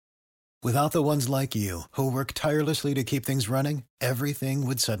Without the ones like you, who work tirelessly to keep things running, everything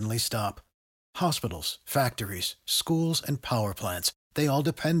would suddenly stop. Hospitals, factories, schools, and power plants, they all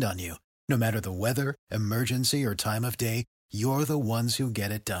depend on you. No matter the weather, emergency, or time of day, you're the ones who get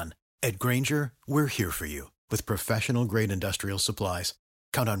it done. At Grainger, we're here for you with professional-grade industrial supplies.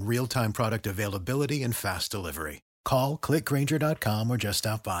 Count on real-time product availability and fast delivery. Call, click Grainger.com, or just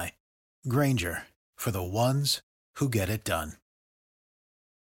stop by. Grainger, for the ones who get it done.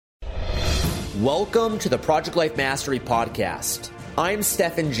 Welcome to the Project Life Mastery Podcast. I'm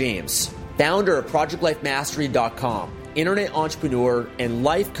Stephen James, founder of ProjectLifeMastery.com, internet entrepreneur and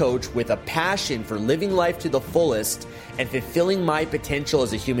life coach with a passion for living life to the fullest and fulfilling my potential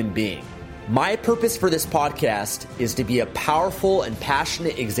as a human being. My purpose for this podcast is to be a powerful and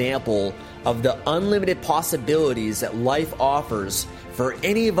passionate example of the unlimited possibilities that life offers for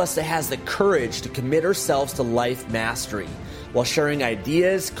any of us that has the courage to commit ourselves to life mastery, while sharing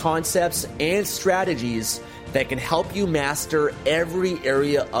ideas, concepts, and strategies that can help you master every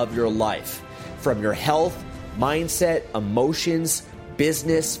area of your life, from your health, mindset, emotions,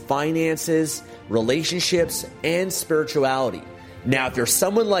 business, finances, relationships, and spirituality. Now, if you're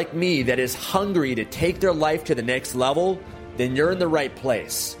someone like me that is hungry to take their life to the next level, then you're in the right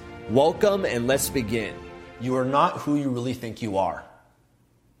place. Welcome, and let's begin. You are not who you really think you are.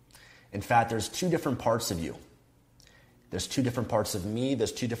 In fact, there's two different parts of you. There's two different parts of me.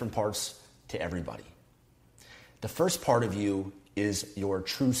 There's two different parts to everybody. The first part of you is your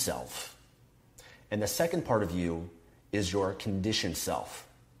true self. And the second part of you is your conditioned self.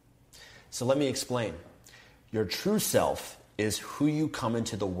 So let me explain. Your true self is who you come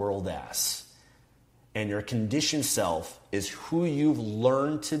into the world as. And your conditioned self is who you've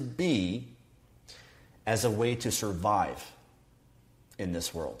learned to be as a way to survive in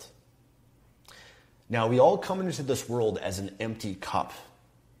this world. Now, we all come into this world as an empty cup,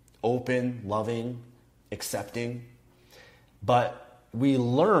 open, loving, accepting, but we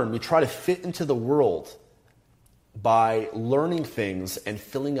try to fit into the world by learning things and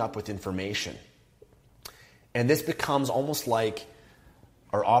filling up with information. And this becomes almost like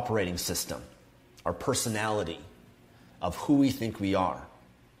our operating system, our personality of who we think we are.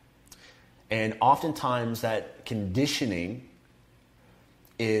 And oftentimes that conditioning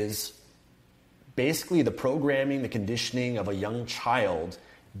is basically the programming, the conditioning of a young child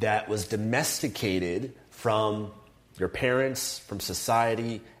that was domesticated from your parents, from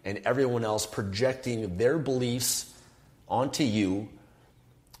society, and everyone else projecting their beliefs onto you.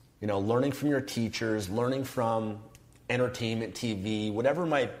 You know, learning from your teachers, learning from entertainment, TV, whatever it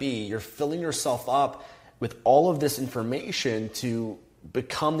might be, you're filling yourself up with all of this information to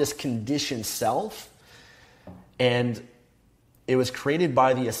become this conditioned self. And it was created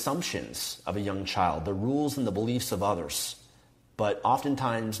by the assumptions of a young child, the rules and the beliefs of others, but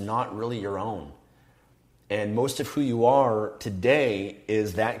oftentimes not really your own. And most of who you are today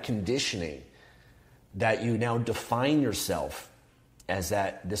is that conditioning that you now define yourself as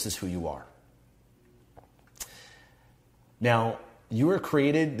that this is who you are. Now, you were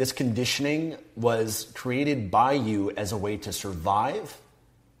created, this conditioning was created by you as a way to survive,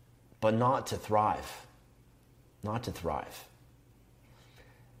 but not to thrive. Not to thrive.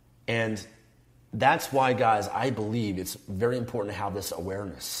 And that's why, guys, I believe it's very important to have this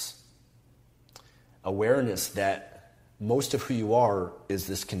awareness. Awareness that most of who you are is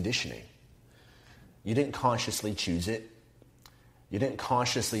this conditioning. You didn't consciously choose it. You didn't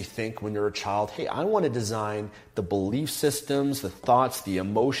consciously think when you're a child, hey, I want to design the belief systems, the thoughts, the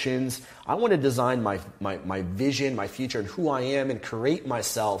emotions. I want to design my vision, my future, and who I am, and create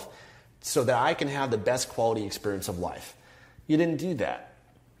myself so that I can have the best quality experience of life. You didn't do that.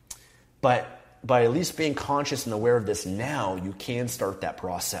 But by at least being conscious and aware of this now, you can start that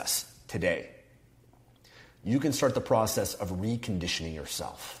process today. You can start the process of reconditioning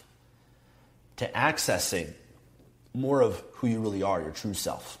yourself to accessing more of who you really are, your true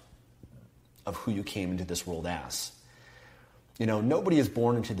self, of who you came into this world as. You know, nobody is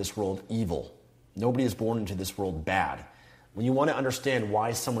born into this world evil. Nobody is born into this world bad. When you want to understand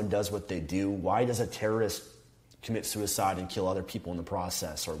why someone does what they do, why does a terrorist commit suicide and kill other people in the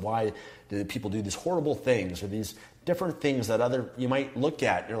process, or why do people do these horrible things, or these different things that you might look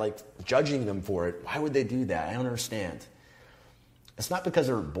at and you're like judging them for it. Why would they do that? I don't understand. It's not because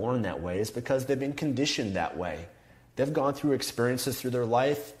they're born that way. It's because they've been conditioned that way. They've gone through experiences through their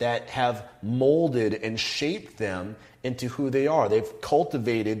life that have molded and shaped them into who they are. They've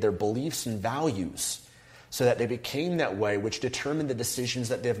cultivated their beliefs and values so that they became that way, which determined the decisions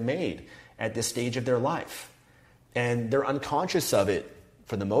that they've made at this stage of their life. And they're unconscious of it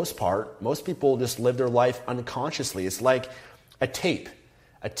for the most part. Most people just live their life unconsciously. It's like a tape.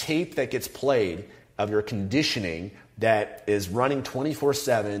 a tape that gets played of your conditioning that is running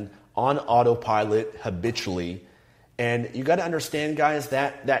 24/7 on autopilot habitually. And you got to understand, guys,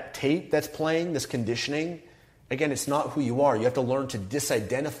 that tape that's playing, this conditioning, again, it's not who you are. You have to learn to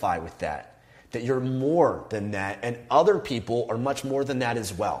disidentify with that you're more than that, and other people are much more than that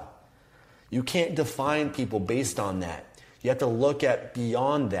as well. You can't define people based on that. You have to look at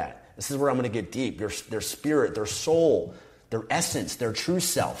beyond that. This is where I'm going to get deep. Their spirit, their soul, their essence, their true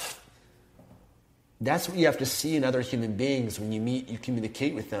self. That's what you have to see in other human beings when you meet, you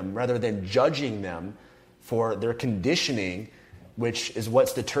communicate with them, rather than judging them for their conditioning, which is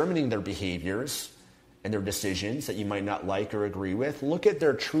what's determining their behaviors and their decisions that you might not like or agree with. Look at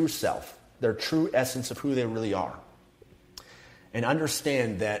their true self, their true essence of who they really are. And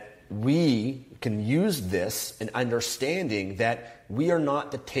understand that we can use this in understanding that we are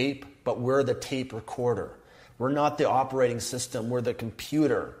not the tape, but we're the tape recorder. We're not the operating system, we're the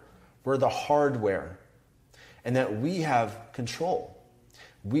computer. We're the hardware. And that we have control.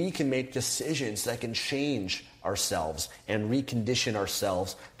 We can make decisions that can change ourselves and recondition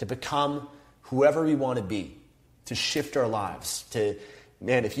ourselves to become whoever we want to be, to shift our lives,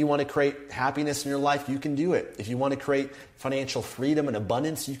 if you want to create happiness in your life, you can do it. If you want to create financial freedom and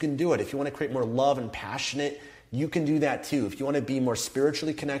abundance, you can do it. If you want to create more love and passionate, you can do that too. If you want to be more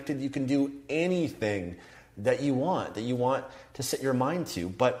spiritually connected, you can do anything that you want to set your mind to.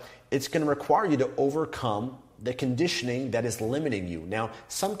 But it's going to require you to overcome the conditioning that is limiting you. Now,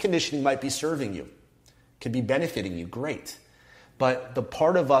 some conditioning might be serving you, can be benefiting you, great. But the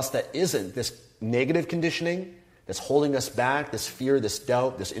part of us that isn't, this negative conditioning, that's holding us back, this fear, this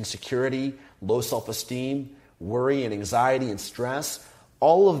doubt, this insecurity, low self-esteem, worry and anxiety and stress,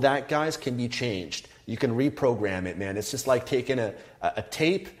 all of that, guys, can be changed. You can reprogram it, man. It's just like taking a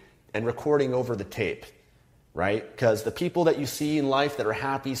tape and recording over the tape, right? Because the people that you see in life that are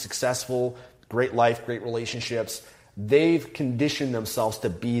happy, successful, great life, great relationships, they've conditioned themselves to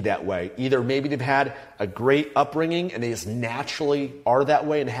be that way. Either maybe they've had a great upbringing and they just naturally are that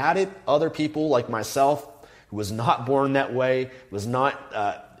way and had it. Other people like myself, who was not born that way, was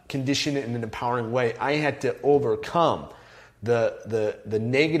not conditioned in an empowering way, I had to overcome the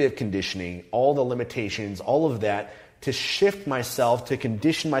negative conditioning, all the limitations, all of that, to shift myself, to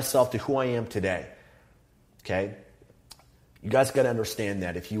condition myself to who I am today. Okay? You guys got to understand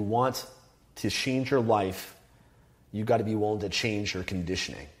that. If you want to change your life, you got to be willing to change your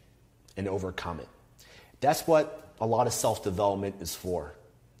conditioning and overcome it. That's what a lot of self-development is for.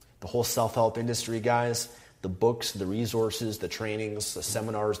 The whole self-help industry, guys, the books, the resources, the trainings, the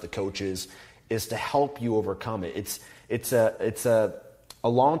seminars, the coaches, is to help you overcome it. It's a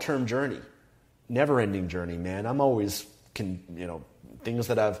long-term journey, never-ending journey, man. I'm always, things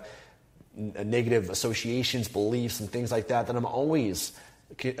that have negative associations, beliefs, and things like that I'm always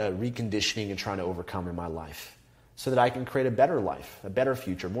reconditioning and trying to overcome in my life so that I can create a better life, a better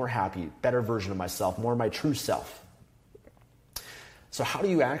future, more happy, better version of myself, more of my true self. So how do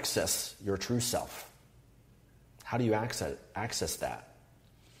you access your true self? How do you access that?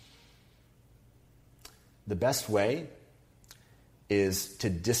 The best way is to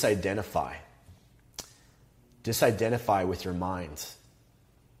disidentify. Disidentify with your mind.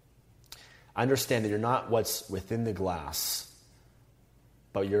 Understand that you're not what's within the glass,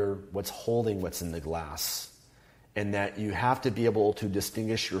 but you're what's holding what's in the glass. And that you have to be able to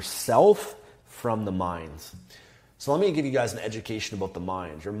distinguish yourself from the mind. So let me give you guys an education about the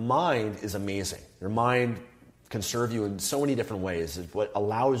mind. Your mind is amazing. Your mind can serve you in so many different ways. It's what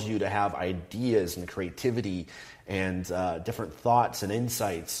allows you to have ideas and creativity and different thoughts and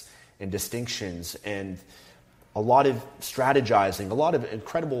insights and distinctions and a lot of strategizing. A lot of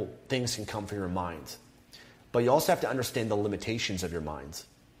incredible things can come from your mind. But you also have to understand the limitations of your mind.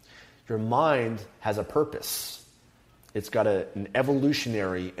 Your mind has a purpose. It's got an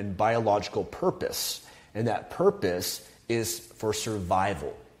evolutionary and biological purpose. And that purpose is for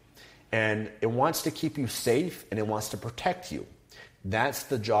survival. And it wants to keep you safe and it wants to protect you. That's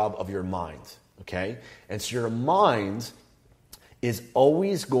the job of your mind, okay? And so your mind is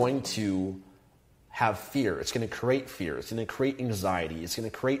always going to have fear. It's going to create fear. It's going to create anxiety. It's going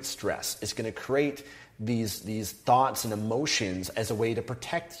to create stress. It's going to create these thoughts and emotions as a way to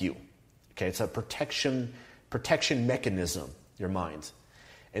protect you. Okay, it's a protection mechanism, your mind.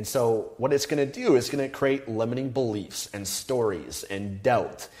 And so what it's going to do is going to create limiting beliefs and stories and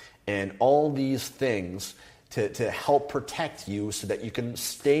doubt and all these things to help protect you so that you can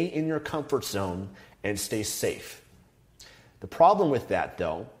stay in your comfort zone and stay safe. The problem with that,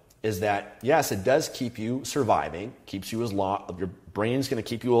 though, is that, yes, it does keep you surviving, keeps you your brain's going to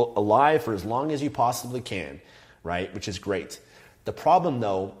keep you alive for as long as you possibly can, right? Which is great. The problem,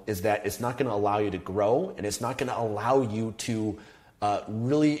 though, is that it's not going to allow you to grow, and it's not going to allow you to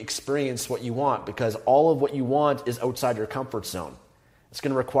really experience what you want, because all of what you want is outside your comfort zone. It's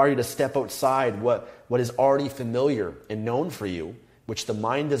going to require you to step outside what is already familiar and known for you, which the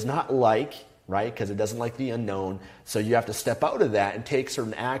mind does not like, right? Because it doesn't like the unknown. So you have to step out of that and take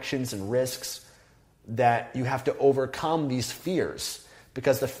certain actions and risks that you have to overcome these fears.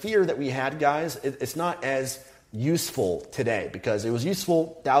 Because the fear that we had, guys, it's not as useful today, because it was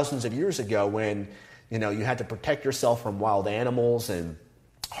useful thousands of years ago when, you had to protect yourself from wild animals and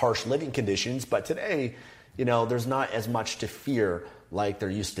harsh living conditions. But today, there's not as much to fear like there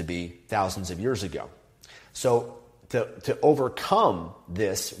used to be thousands of years ago. So to overcome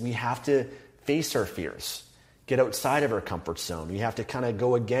this, we have to face our fears, get outside of our comfort zone. We have to kind of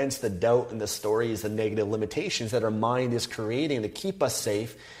go against the doubt and the stories, the negative limitations that our mind is creating to keep us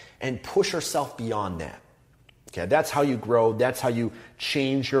safe, and push ourselves beyond that. Okay, that's how you grow. That's how you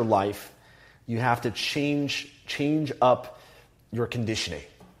change your life. You have to change up your conditioning,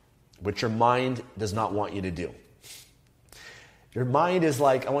 which your mind does not want you to do. Your mind is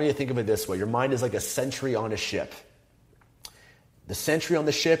like, I want you to think of it this way. Your mind is like a sentry on a ship. The sentry on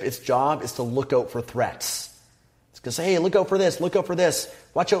the ship, its job is to look out for threats. It's going to say, hey, look out for this,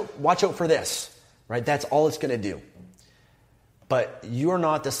 watch out for this, right? That's all it's going to do. But you're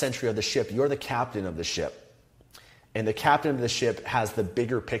not the sentry of the ship. You're the captain of the ship. And the captain of the ship has the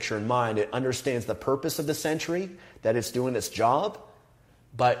bigger picture in mind. It understands the purpose of the sentry, that it's doing its job,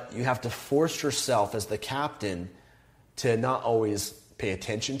 but you have to force yourself as the captain to not always pay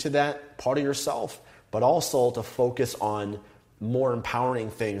attention to that part of yourself, but also to focus on more empowering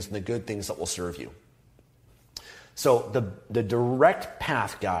things and the good things that will serve you. So the direct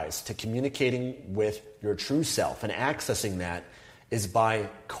path, guys, to communicating with your true self and accessing that is by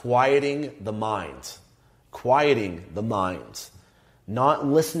quieting the mind. Quieting the mind. Not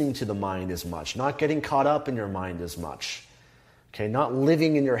listening to the mind as much. Not getting caught up in your mind as much. Okay, not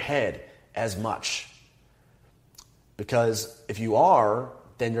living in your head as much. Because if you are,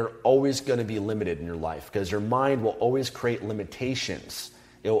 then you're always going to be limited in your life, because your mind will always create limitations.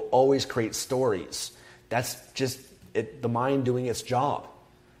 It will always create stories. That's just the mind doing its job.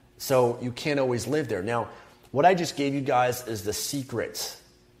 So you can't always live there. Now, what I just gave you guys is the secret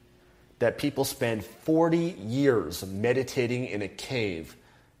that people spend 40 years meditating in a cave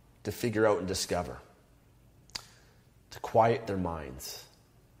to figure out and discover. To quiet their minds.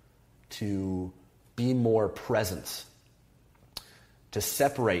 To be more present. To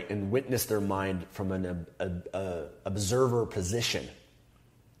separate and witness their mind from an observer position.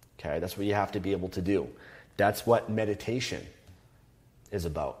 Okay, that's what you have to be able to do. That's what meditation is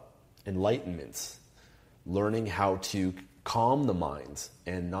about. Enlightenment. Learning how to calm the mind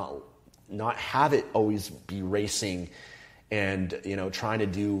and not have it always be racing and trying to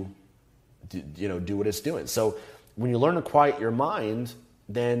do what it's doing. So when you learn to quiet your mind,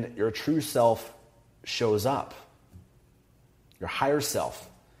 then your true self shows up. Your higher self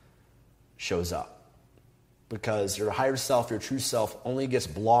shows up. Because your higher self, your true self, only gets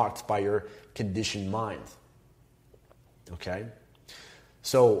blocked by your conditioned mind. Okay?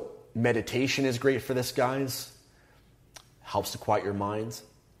 So meditation is great for this, guys. Helps to quiet your mind.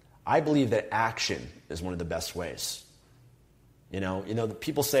 I believe that action is one of the best ways.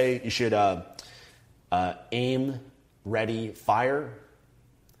 People say you should aim, ready, fire.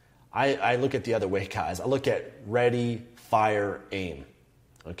 I look at the other way, guys. I look at ready, fire, aim.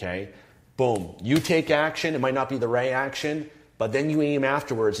 Okay? Boom. You take action. It might not be the right action, but then you aim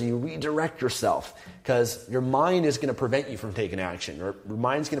afterwards and you redirect yourself, because your mind is going to prevent you from taking action, or your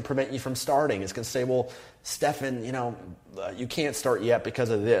mind's going to prevent you from starting. It's going to say, well, Stefan, you can't start yet because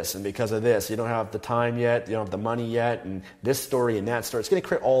of this and because of this. You don't have the time yet. You don't have the money yet, and this story and that story. It's going to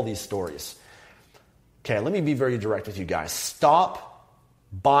create all these stories. Okay, let me be very direct with you guys. Stop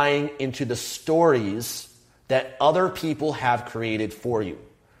buying into the stories that other people have created for you.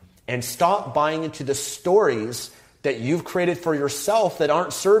 And stop buying into the stories that you've created for yourself that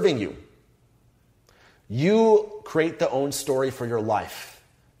aren't serving you. You create the own story for your life.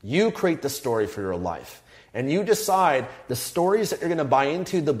 You create the story for your life. And you decide the stories that you're going to buy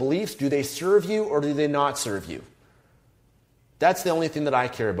into, the beliefs, do they serve you or do they not serve you? That's the only thing that I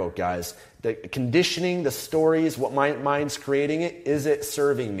care about, guys. The conditioning, the stories, what my mind's creating it, is it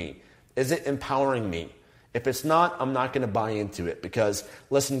serving me? Is it empowering me? If it's not, I'm not going to buy into it, because,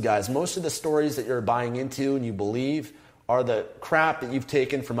 listen, guys, most of the stories that you're buying into and you believe are the crap that you've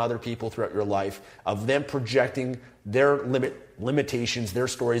taken from other people throughout your life, of them projecting their limitations, their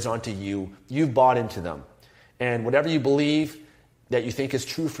stories onto you. You've bought into them. And whatever you believe, that you think is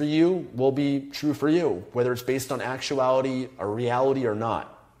true for you will be true for you, whether it's based on actuality or reality or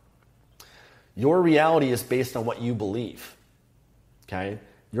not. Your reality is based on what you believe, okay?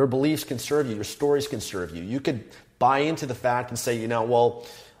 Your beliefs can serve you. Your stories can serve you. You could buy into the fact and say,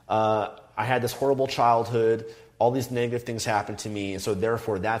 I had this horrible childhood. All these negative things happened to me, and so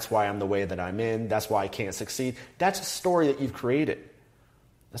therefore that's why I'm the way that I'm in. That's why I can't succeed. That's a story that you've created.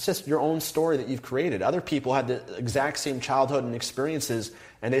 That's just your own story that you've created. Other people had the exact same childhood and experiences,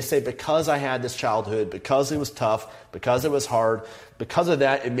 and they say, because I had this childhood, because it was tough, because it was hard, because of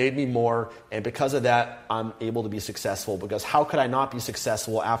that, it made me more, and because of that, I'm able to be successful, because how could I not be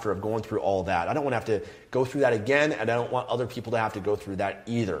successful after I've gone through all that? I don't want to have to go through that again, and I don't want other people to have to go through that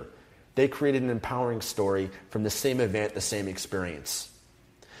either. They created an empowering story from the same event, the same experience.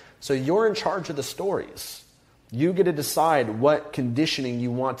 So you're in charge of the stories. You get to decide what conditioning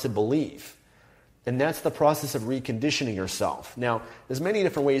you want to believe. And that's the process of reconditioning yourself. Now, there's many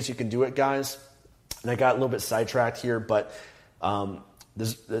different ways you can do it, guys. And I got a little bit sidetracked here, but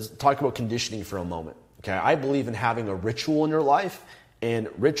let's talk about conditioning for a moment. Okay, I believe in having a ritual in your life, and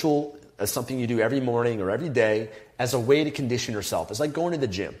ritual is something you do every morning or every day as a way to condition yourself. It's like going to the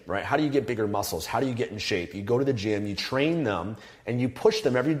gym, right? How do you get bigger muscles? How do you get in shape? You go to the gym, you train them, and you push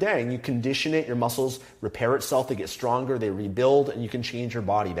them every day, and you condition it. Your muscles repair itself, they get stronger, they rebuild, and you can change your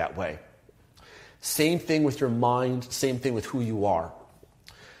body that way. Same thing with your mind, same thing with who you are.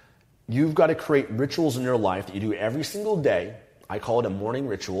 You've got to create rituals in your life that you do every single day. I call it a morning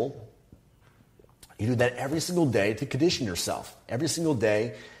ritual. You do that every single day to condition yourself. Every single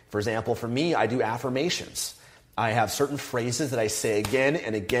day. For example, for me, I do affirmations. I have certain phrases that I say again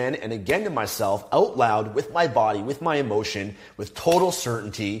and again and again to myself out loud with my body, with my emotion, with total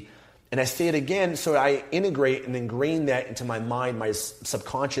certainty. And I say it again so I integrate and ingrain that into my mind, my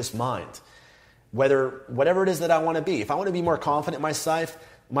subconscious mind. Whatever it is that I want to be. If I want to be more confident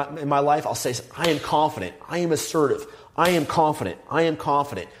in my life, I'll say, I am confident. I am assertive. I am confident. I am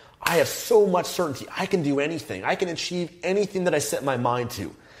confident. I have so much certainty. I can do anything. I can achieve anything that I set my mind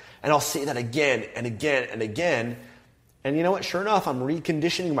to. And I'll say that again and again and again. And you know what? Sure enough, I'm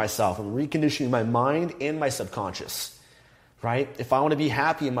reconditioning myself. I'm reconditioning my mind and my subconscious, right? If I want to be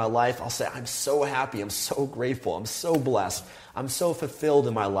happy in my life, I'll say, I'm so happy. I'm so grateful. I'm so blessed. I'm so fulfilled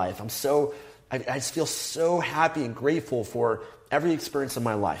in my life. I just feel so happy and grateful for every experience of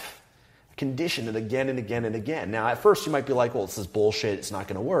my life. Condition it again and again and again. Now, at first you might be like, well, this is bullshit. It's not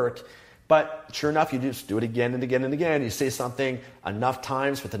going to work. But sure enough, you just do it again and again and again. You say something enough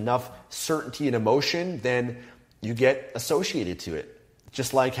times with enough certainty and emotion, then you get associated to it.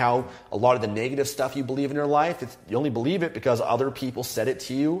 Just like how a lot of the negative stuff you believe in your life, you only believe it because other people said it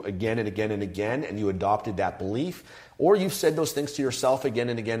to you again and again and again, and you adopted that belief. Or you've said those things to yourself again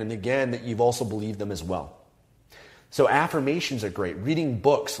and again and again that you've also believed them as well. So affirmations are great. Reading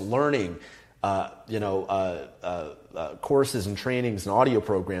books, learning, courses and trainings and audio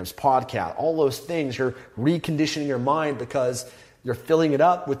programs, podcasts, all those things, you're reconditioning your mind because you're filling it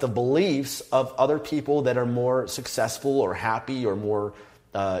up with the beliefs of other people that are more successful or happy or more,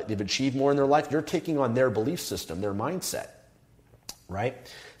 they've achieved more in their life. You're taking on their belief system, their mindset, right?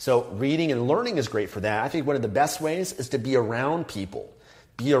 So reading and learning is great for that. I think one of the best ways is to be around people.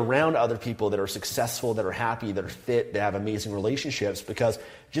 Be around other people that are successful, that are happy, that are fit, that have amazing relationships, because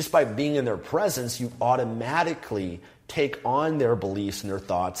just by being in their presence, you automatically take on their beliefs and their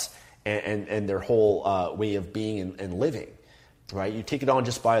thoughts and their whole way of being and living, right? You take it on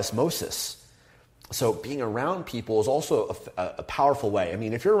just by osmosis. So being around people is also a powerful way. I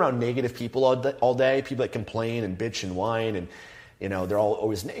mean, if you're around negative people all day, people that complain and bitch and whine and, they're all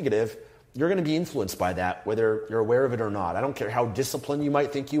always negative, you're going to be influenced by that, whether you're aware of it or not. I don't care how disciplined you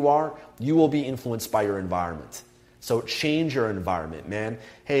might think you are, you will be influenced by your environment. So change your environment, man.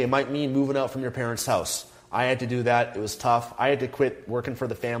 Hey, it might mean moving out from your parents' house. I had to do that. It was tough. I had to quit working for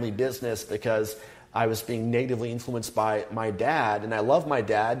the family business because I was being negatively influenced by my dad, and I love my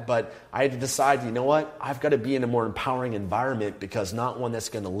dad, but I had to decide, you know what? I've got to be in a more empowering environment, because not one that's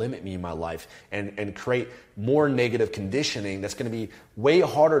going to limit me in my life and create more negative conditioning that's going to be way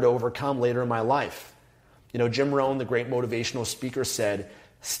harder to overcome later in my life. Jim Rohn, the great motivational speaker, said,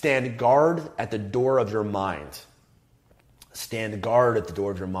 stand guard at the door of your mind. Stand guard at the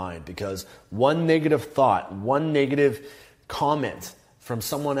door of your mind, because one negative thought, one negative comment from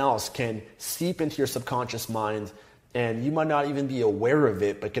someone else can seep into your subconscious mind, and you might not even be aware of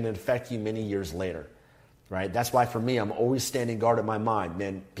it, but can affect you many years later, right? That's why for me, I'm always standing guard at my mind.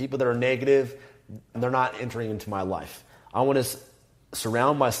 Man, people that are negative, they're not entering into my life. I want to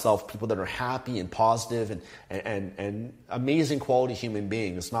surround myself with people that are happy and positive and amazing quality human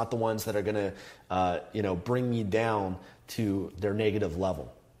beings, not the ones that are going to bring me down to their negative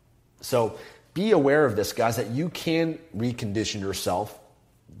level. So be aware of this, guys, that you can recondition yourself.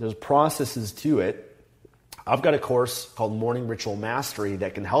 There's processes to it. I've got a course called Morning Ritual Mastery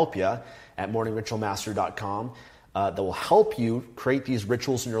that can help you at morningritualmastery.com that will help you create these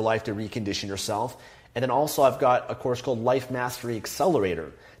rituals in your life to recondition yourself. And then also I've got a course called Life Mastery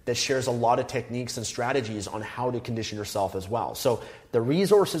Accelerator that shares a lot of techniques and strategies on how to condition yourself as well. So the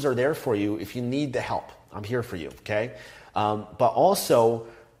resources are there for you if you need the help. I'm here for you, okay? But also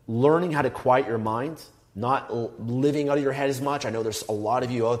learning how to quiet your mind, not living out of your head as much. I know there's a lot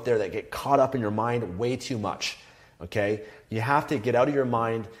of you out there that get caught up in your mind way too much, okay? You have to get out of your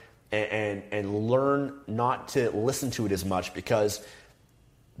mind and learn not to listen to it as much, because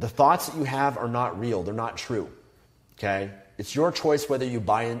the thoughts that you have are not real. They're not true, okay? It's your choice whether you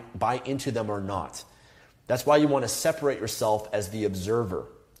buy into them or not. That's why you want to separate yourself as the observer.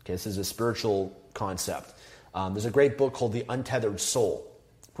 Okay, this is a spiritual concept. There's a great book called The Untethered Soul.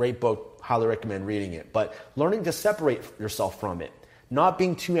 Great book, highly recommend reading it. But learning to separate yourself from it, not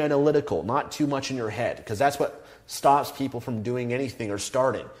being too analytical, not too much in your head, because that's what stops people from doing anything or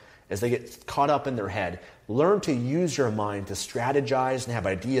starting, as they get caught up in their head. Learn to use your mind to strategize and have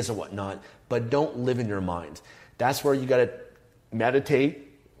ideas and whatnot, but don't live in your mind. That's where you got to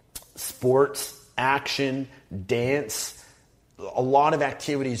meditate, sports, action, dance, a lot of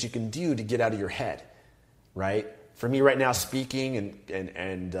activities you can do to get out of your head, right? For me right now, speaking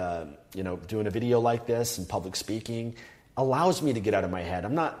and doing a video like this and public speaking allows me to get out of my head.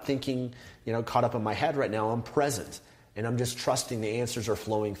 I'm not thinking, caught up in my head right now. I'm present, and I'm just trusting the answers are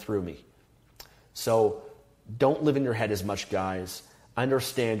flowing through me. So don't live in your head as much, guys.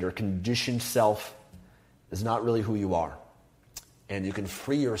 Understand your conditioned self is not really who you are. And you can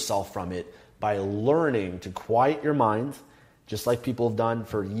free yourself from it by learning to quiet your mind, just like people have done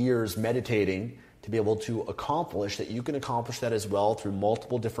for years meditating, to be able to accomplish that. You can accomplish that as well through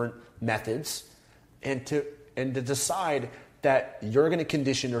multiple different methods, and to decide that you're going to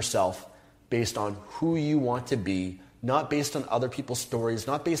condition yourself based on who you want to be, not based on other people's stories,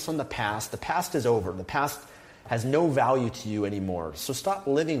 not based on the past. The past is over. The past has no value to you anymore. So stop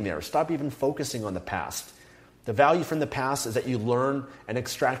living there. Stop even focusing on the past. The value from the past is that you learn and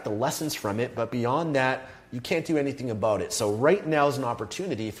extract the lessons from it, but beyond that, you can't do anything about it. So right now is an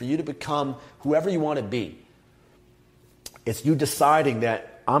opportunity for you to become whoever you want to be. It's you deciding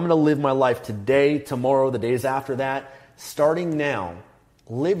that I'm going to live my life today, tomorrow, the days after that, starting now,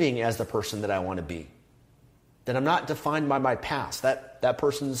 living as the person that I want to be. That I'm not defined by my past. That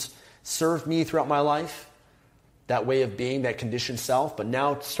person's served me throughout my life, that way of being, that conditioned self. But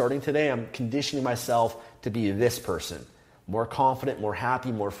now, starting today, I'm conditioning myself to be this person. More confident, more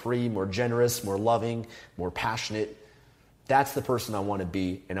happy, more free, more generous, more loving, more passionate. That's the person I want to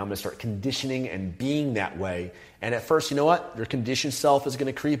be, and I'm going to start conditioning and being that way. And at first, you know what? Your conditioned self is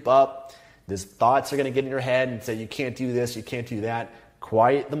going to creep up. These thoughts are going to get in your head and say, you can't do this, you can't do that.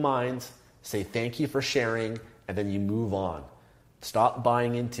 Quiet the mind. Say thank you for sharing, and then you move on. Stop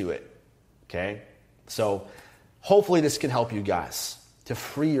buying into it, okay? So hopefully this can help you guys to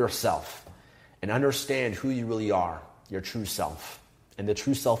free yourself and understand who you really are, your true self, and the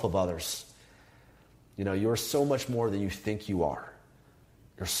true self of others. You're so much more than you think you are.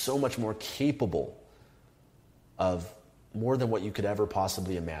 You're so much more capable of more than what you could ever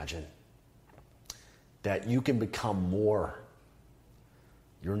possibly imagine. That you can become more.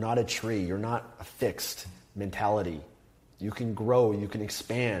 You're not a tree. You're not a fixed mentality. You can grow. You can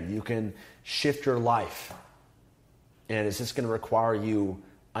expand. You can shift your life. And it's just going to require you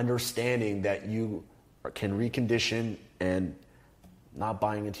understanding that you can recondition and not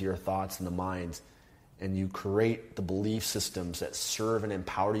buying into your thoughts and the mind, and you create the belief systems that serve and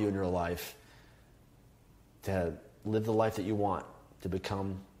empower you in your life to live the life that you want, to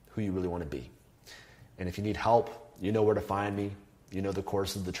become who you really want to be. And if you need help, you know where to find me. You know the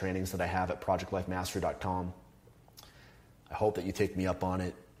courses, the trainings that I have at projectlifemastery.com. I hope that you take me up on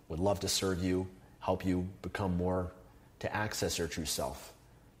it. Would love to serve you, help you become more, to access your true self,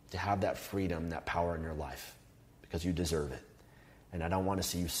 to have that freedom, that power in your life, because you deserve it. And I don't want to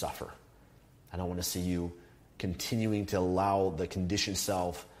see you suffer. I don't want to see you continuing to allow the conditioned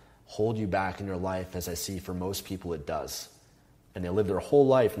self hold you back in your life, as I see for most people it does. And they live their whole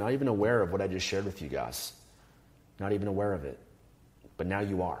life not even aware of what I just shared with you guys. Not even aware of it. But now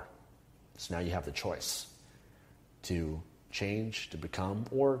you are. So now you have the choice to change, to become,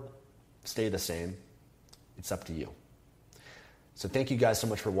 or stay the same. It's up to you. So thank you guys so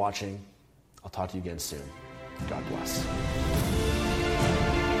much for watching. I'll talk to you again soon. God bless.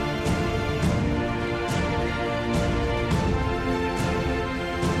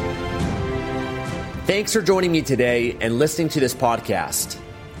 Thanks for joining me today and listening to this podcast.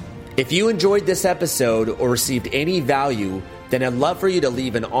 If you enjoyed this episode or received any value, then I'd love for you to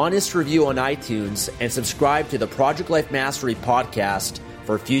leave an honest review on iTunes and subscribe to the Project Life Mastery podcast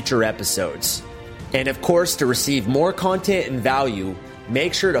for future episodes. And of course, to receive more content and value,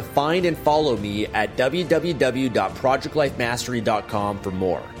 make sure to find and follow me at www.projectlifemastery.com for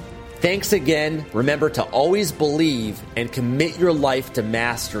more. Thanks again. Remember to always believe and commit your life to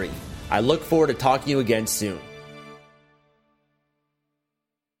mastery. I look forward to talking to you again soon.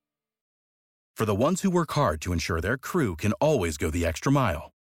 For the ones who work hard to ensure their crew can always go the extra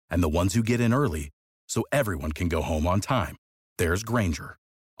mile, and the ones who get in early so everyone can go home on time, there's Grainger,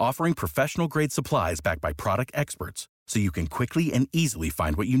 offering professional-grade supplies backed by product experts so you can quickly and easily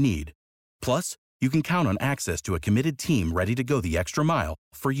find what you need. Plus, you can count on access to a committed team ready to go the extra mile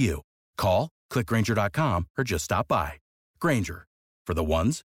for you. Call, click Grainger.com, or just stop by. Grainger, for the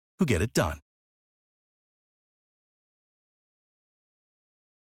ones who get it done.